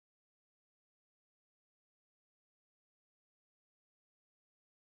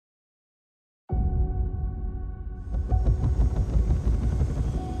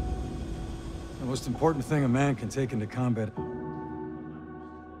Most important thing a man can take into combat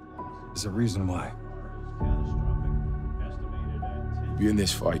is a reason why. Be in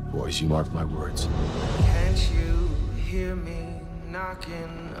this fight, boys. You mark my words. Can't you hear me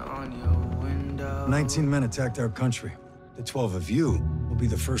knocking on your window? 19 men attacked our country. The 12 of you will be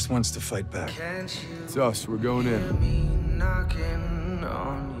the first ones to fight back. Can't you It's us. We're going hear in. me knocking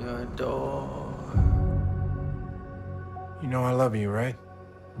on your door? You know I love you, right?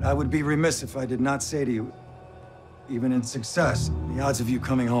 I would be remiss if I did not say to you, even in success, the odds of you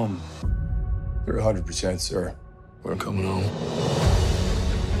coming home. You're 100%, sir. We're coming home.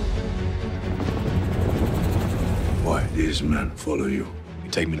 Why these men follow you?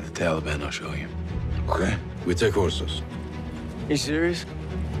 You take me to the Taliban, I'll show you. Okay, we take horses. You serious?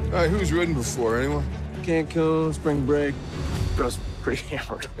 All right, who's ridden before? Anyone? Cancun, spring break. Girl's pretty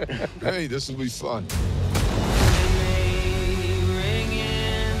hammered. Hey, this will be fun.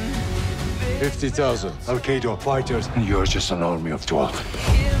 50,000 Al-Qaeda fighters, and you're just an army of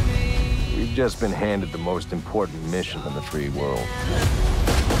 12. We've just been handed the most important mission in the free world.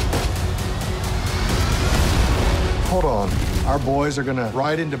 Hold on. Our boys are gonna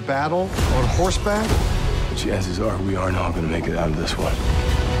ride into battle on horseback? The chances are we are not going to make it out of this one.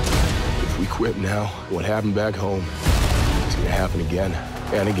 If we quit now, what happened back home is going to happen again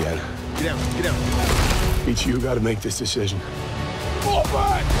and again. Get down, get down. Each of you got to make this decision. Fall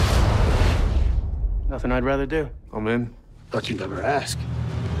back! Nothing I'd rather do. I'm in. Thought you'd never ask.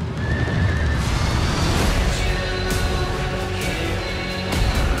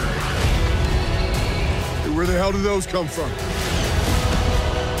 Hey, where the hell did those come from?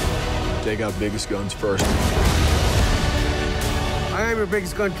 Take out biggest guns first. I am your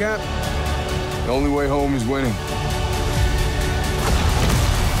biggest gun, Cap. The only way home is winning.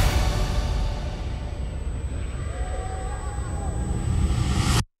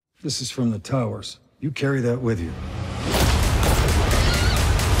 This is from the towers. You carry that with you.